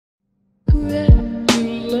What's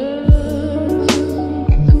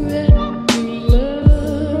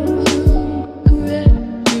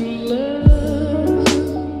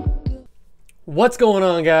going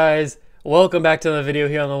on, guys? Welcome back to the video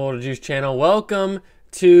here on the World of Juice channel. Welcome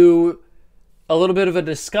to a little bit of a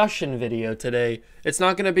discussion video today. It's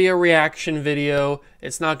not going to be a reaction video.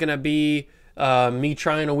 It's not going to be me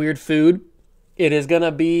trying a weird food. It is going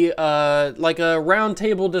to be like a round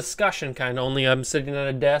table discussion kind of, only I'm sitting at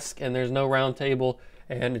a desk and there's no round table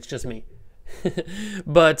and it's just me.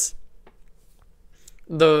 But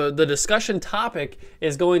the discussion topic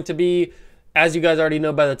is going to be, as you guys already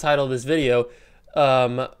know by the title of this video,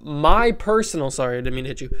 my personal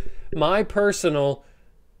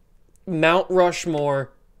Mount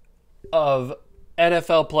Rushmore of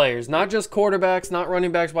NFL players. Not just quarterbacks, not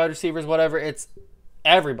running backs, wide receivers, whatever. It's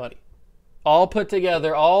everybody. All put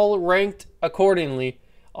together, all ranked accordingly,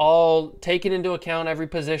 all taken into account, every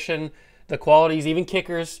position, the qualities, even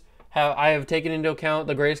kickers. I have taken into account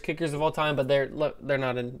the greatest kickers of all time, but they're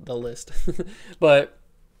not in the list. But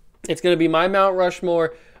it's going to be my Mount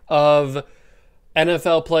Rushmore of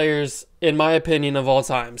NFL players, in my opinion, of all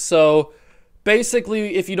time. So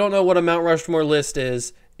basically, if you don't know what a Mount Rushmore list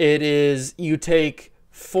is, it is you take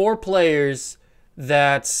 4 players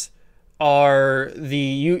that are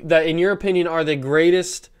that in your opinion are the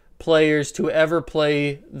greatest players to ever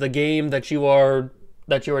play the game that you are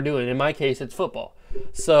doing. In my case, it's football.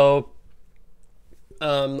 So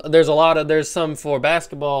there's some for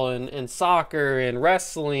basketball and soccer and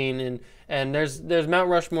wrestling and there's Mount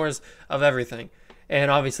Rushmores of everything.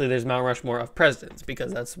 And obviously there's Mount Rushmore of presidents,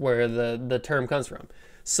 because that's where the term comes from.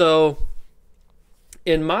 So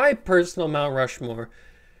in my personal Mount Rushmore,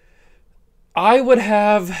 I would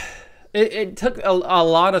have, it took a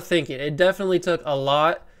lot of thinking. It definitely took a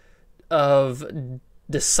lot of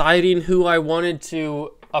deciding who I wanted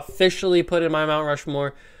to officially put in my Mount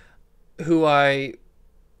Rushmore, who I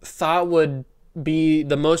thought would be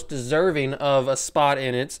the most deserving of a spot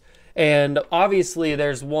in it. And obviously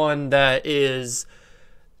there's one that is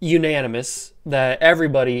unanimous that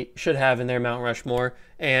everybody should have in their Mount Rushmore.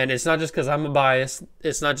 And it's not just because I'm a bias.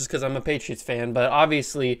 It's not just because I'm a Patriots fan. But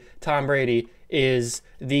obviously Tom Brady is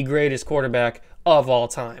the greatest quarterback of all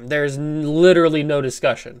time. There's literally no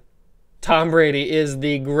discussion. Tom Brady is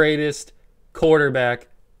the greatest quarterback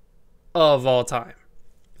of all time.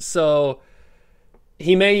 So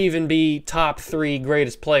he may even be top 3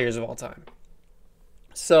 greatest players of all time.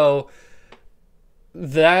 So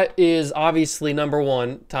that is obviously number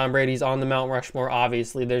 1. Tom Brady's on the Mount Rushmore,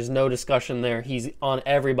 obviously. There's no discussion there. He's on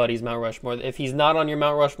everybody's Mount Rushmore. If he's not on your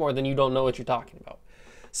Mount Rushmore, then you don't know what you're talking about.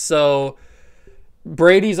 So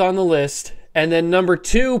Brady's on the list. And then number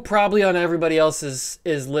 2, probably on everybody else's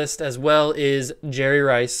list as well, is Jerry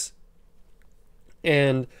Rice.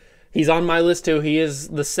 And he's on my list too. He is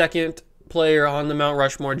the second player on the Mount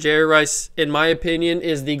Rushmore. Jerry Rice, in my opinion,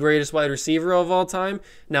 is the greatest wide receiver of all time.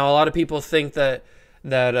 Now, a lot of people think that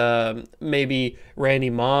maybe Randy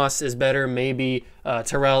Moss is better, maybe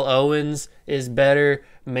Terrell Owens is better,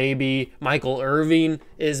 maybe Michael Irvin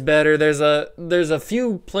is better. There's a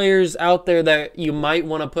few players out there that you might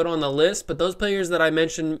want to put on the list, but those players that I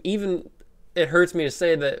mentioned, even it hurts me to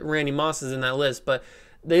say that Randy Moss is in that list, but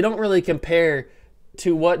they don't really compare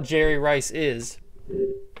to what Jerry Rice is,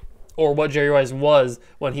 or what Jerry Rice was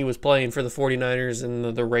when he was playing for the 49ers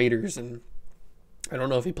and the Raiders. And I don't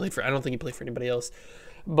know if he played for, I don't think he played for anybody else.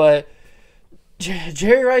 But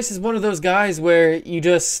Jerry Rice is one of those guys where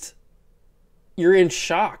you're in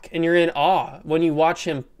shock and you're in awe when you watch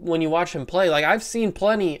him play. Like, I've seen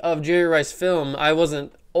plenty of Jerry Rice film. I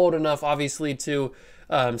wasn't old enough, obviously, to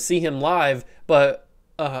see him live, but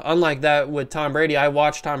unlike that with Tom Brady, I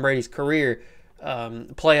watched Tom Brady's career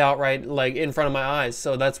play out right, like, in front of my eyes.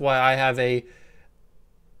 So that's why I have a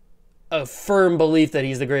firm belief that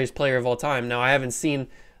he's the greatest player of all time. Now, I haven't seen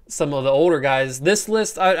some of the older guys. This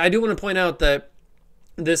list, I do want to point out that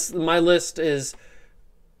my list is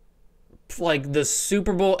like the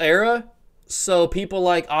Super Bowl era. So people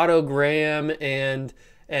like Otto Graham and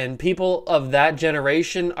people of that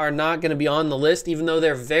generation are not going to be on the list, even though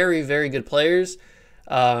they're very, very good players.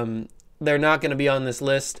 They're not going to be on this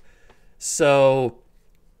list. So,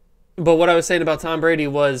 but what I was saying about Tom Brady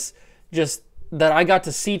was just that I got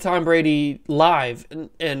to see Tom Brady live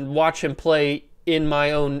and watch him play in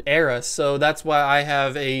my own era. So that's why I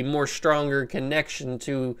have a more stronger connection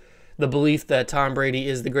to the belief that Tom Brady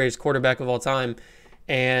is the greatest quarterback of all time.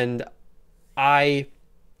 And I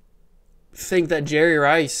think that Jerry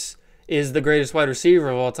Rice is the greatest wide receiver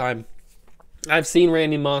of all time. I've seen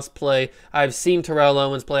Randy Moss play. I've seen Terrell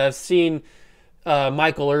Owens play. I've seen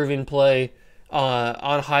Michael Irvin play.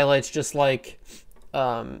 on highlights, just like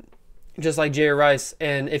Jerry Rice.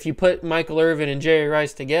 And if you put Michael Irvin and Jerry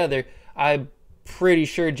Rice together, I'm pretty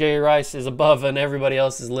sure Jerry Rice is above on everybody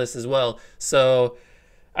else's list as well. So,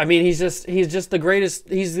 I mean, he's just the greatest.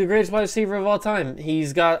 He's the greatest wide receiver of all time.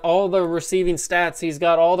 He's got all the receiving stats. He's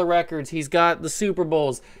got all the records. He's got the Super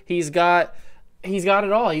Bowls. He's got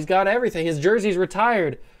it all. He's got everything. His jersey's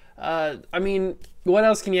retired. I mean, what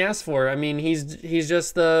else can you ask for? I mean, he's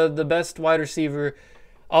just the best wide receiver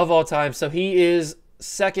of all time. So he is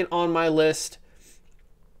second on my list.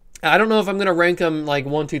 I don't know if I'm gonna rank him like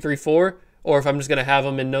 1, 2, 3, 4, or if I'm just gonna have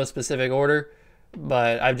him in no specific order.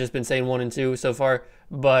 But I've just been saying 1 and 2 so far.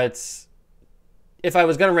 But if I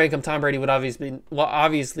was gonna rank him, Tom Brady would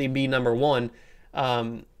obviously be number 1.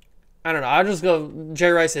 I don't know. I'll just go.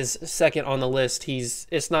 Jerry Rice is second on the list.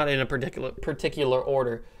 It's not in a particular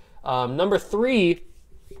order. Number 3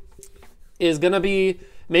 is gonna be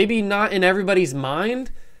maybe not in everybody's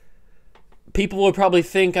mind. People would probably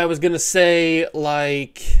think I was gonna say,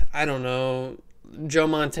 like, I don't know, Joe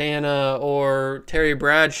Montana or Terry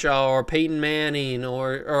Bradshaw or Peyton Manning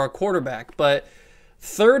or a quarterback. But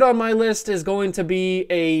third on my list is going to be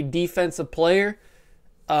a defensive player.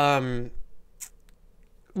 One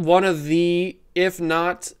of the, if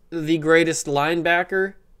not the greatest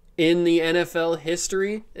linebacker in the NFL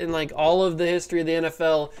history, in like all of the history of the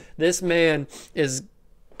NFL. This man is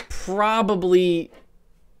probably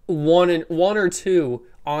one or two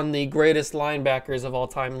on the greatest linebackers of all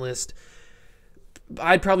time list.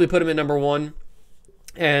 I'd probably put him at number 1,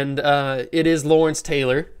 and it is Lawrence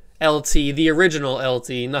Taylor, LT, the original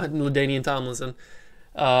LT, not LaDainian Tomlinson.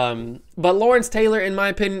 But Lawrence Taylor, in my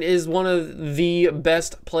opinion, is one of the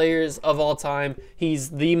best players of all time.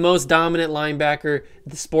 He's the most dominant linebacker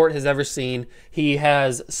the sport has ever seen. He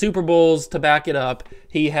has Super Bowls to back it up.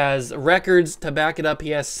 He has records to back it up.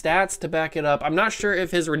 He has stats to back it up. I'm not sure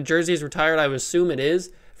if his jersey is retired. I would assume it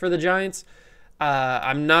is for the Giants.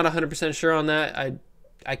 I'm not 100% sure on that.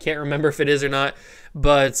 I can't remember if it is or not.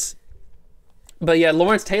 But yeah,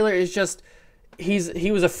 Lawrence Taylor is just...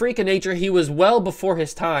 He was a freak of nature. He was well before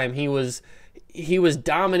his time. He was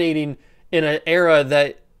dominating in an era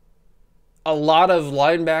that a lot of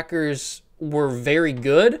linebackers were very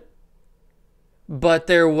good, but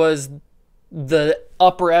there was the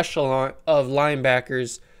upper echelon of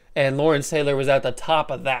linebackers, and Lawrence Taylor was at the top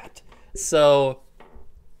of that. So,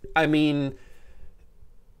 I mean,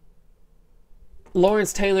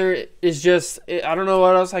 Lawrence Taylor is just, I don't know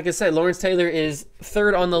what else I could say. Lawrence Taylor is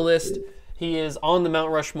third on the list. He is on the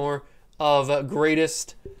Mount Rushmore of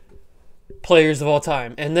greatest players of all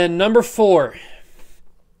time. And then number 4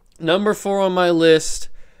 on my list,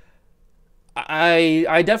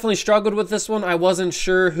 I definitely struggled with this one. I wasn't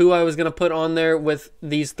sure who I was going to put on there with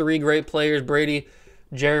these 3 great players, Brady,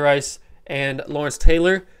 Jerry Rice, and Lawrence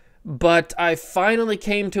Taylor. But I finally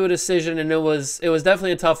came to a decision, and it was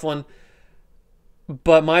definitely a tough one.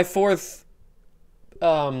 But my fourth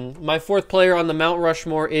player on the Mount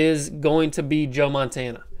Rushmore is going to be Joe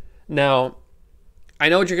Montana. Now, I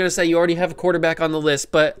know what you're going to say. You already have a quarterback on the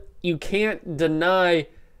list, but you can't deny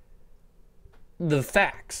the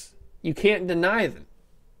facts. You can't deny them.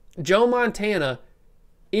 Joe Montana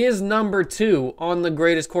is number 2 on the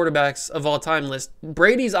greatest quarterbacks of all time list.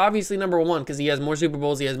 Brady's obviously number 1 because he has more Super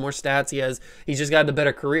Bowls, he has more stats, he's just got a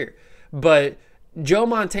better career. But Joe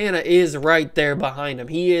Montana is right there behind him.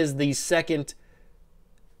 He is second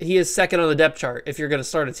on the depth chart if you're going to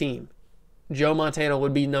start a team. Joe Montana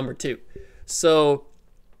would be number 2. So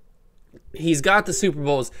he's got the Super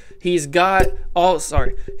Bowls. He's got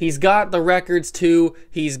the records too.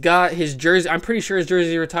 He's got his jersey. I'm pretty sure his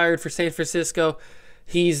jersey retired for San Francisco.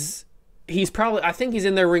 He's probably, I think he's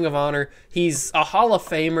in their Ring of Honor. He's a Hall of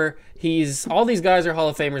Famer. All these guys are Hall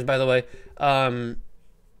of Famers, by the way.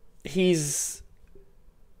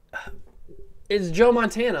 It's Joe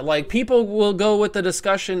Montana. Like, people will go with the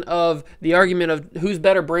discussion of the argument of who's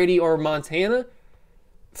better, Brady or Montana.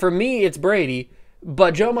 For me, it's Brady,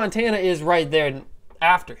 but Joe Montana is right there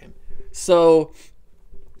after him. So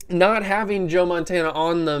not having Joe Montana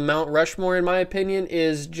on the Mount Rushmore, in my opinion,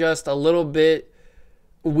 is just a little bit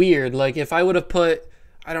weird. Like, if I would have put,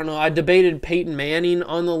 I don't know, I debated Peyton Manning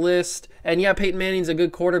on the list. And yeah, Peyton Manning's a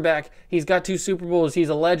good quarterback. He's got 2 Super Bowls. He's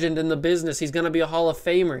a legend in the business. He's going to be a Hall of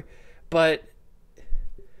Famer. But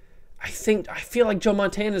I feel like Joe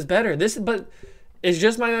Montana is better. But it's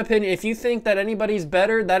just my opinion. If you think that anybody's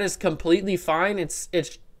better, that is completely fine. It's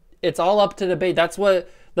all up to debate. That's what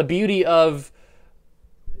the beauty of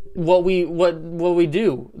what we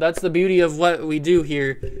do. That's the beauty of what we do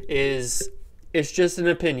here is it's just an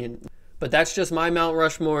opinion. But that's just my Mount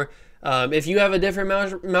Rushmore. If you have a different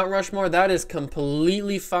Mount Rushmore, that is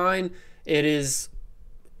completely fine. It's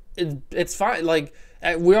fine. Like,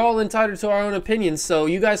 we're all entitled to our own opinions, so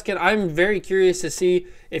you guys can. I'm very curious to see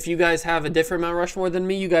if you guys have a different Mount Rushmore than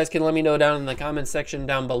me. You guys can let me know down in the comments section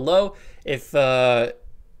down below if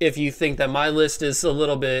you think that my list is a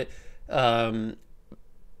little bit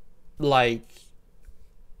like,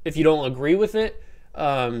 if you don't agree with it.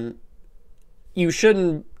 You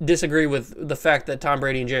shouldn't disagree with the fact that Tom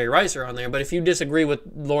Brady and Jerry Rice are on there, but if you disagree with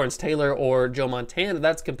Lawrence Taylor or Joe Montana,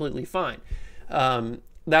 that's completely fine.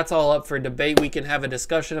 That's all up for debate. We can have a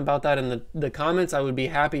discussion about that in the comments. I would be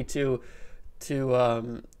happy to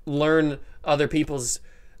learn other people's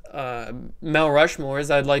Mount Rushmores.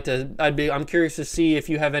 I'm curious to see if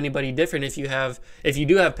you have anybody different. If you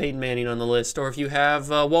do have Peyton Manning on the list, or if you have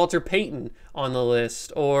Walter Payton on the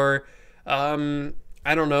list, or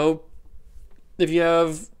I don't know, if you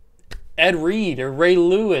have Ed Reed or Ray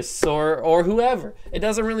Lewis or whoever. It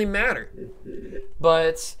doesn't really matter.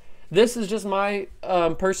 But this is just my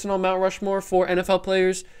personal Mount Rushmore for NFL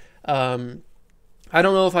players. I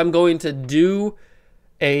don't know if I'm going to do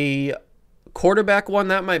a quarterback one.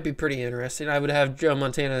 That might be pretty interesting. I would have Joe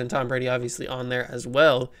Montana and Tom Brady obviously on there as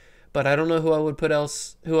well. But I don't know who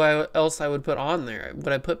else I would put on there.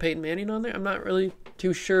 Would I put Peyton Manning on there? I'm not really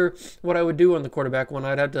too sure what I would do on the quarterback one.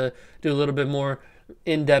 I'd have to do a little bit more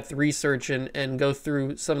in-depth research and go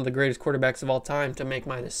through some of the greatest quarterbacks of all time to make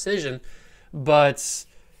my decision. But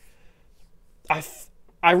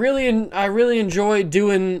I really enjoy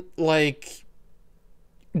doing like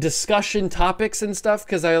discussion topics and stuff,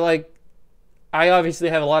 because I obviously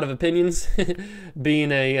have a lot of opinions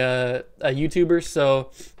being a YouTuber,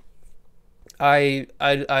 so I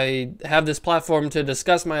have this platform to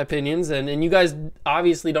discuss my opinions, and you guys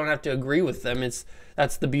obviously don't have to agree with them.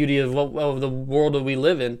 That's the beauty of the world that we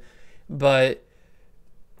live in. But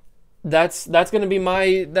that's going to be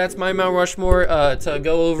my Mount Rushmore. To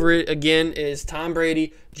go over it again is Tom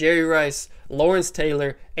Brady, Jerry Rice, Lawrence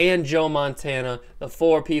Taylor, and Joe Montana, the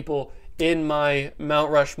 4 people in my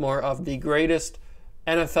Mount Rushmore of the greatest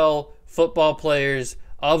NFL football players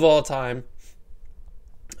of all time.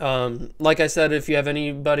 Like I said, if you have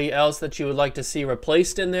anybody else that you would like to see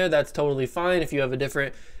replaced in there, that's totally fine. If you have a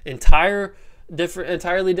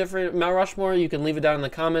entirely different Mount Rushmore, you can leave it down in the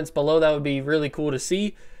comments below. That would be really cool to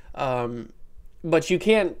see. But you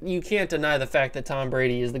can't deny the fact that Tom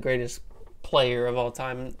Brady is the greatest player of all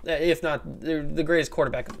time, if not the greatest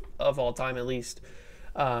quarterback of all time, at least.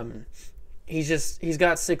 He's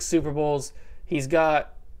got 6 Super Bowls. He's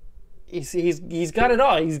got it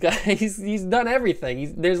all. He's done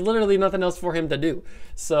everything. There's literally nothing else for him to do.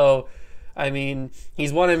 So, I mean,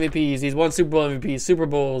 he's won MVPs. He's won Super Bowl MVPs, Super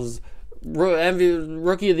Bowls,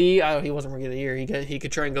 Rookie of the Year. He wasn't Rookie of the Year. He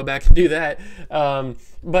could try and go back and do that.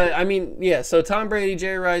 But I mean, yeah. So Tom Brady,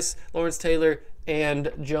 Jerry Rice, Lawrence Taylor,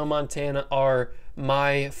 and Joe Montana are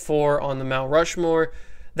my 4 on the Mount Rushmore.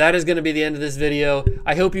 That is going to be the end of this video.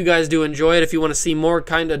 I hope you guys do enjoy it. If you want to see more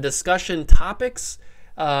kind of discussion topics,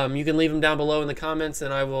 you can leave them down below in the comments,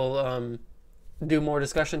 and I will do more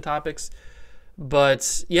discussion topics.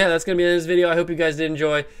 But yeah, that's going to be the end of this video. I hope you guys did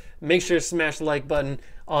enjoy. Make sure to smash the like button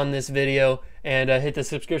on this video, and hit the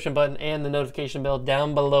subscription button and the notification bell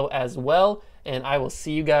down below as well. And I will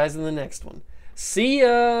see you guys in the next one. See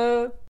ya!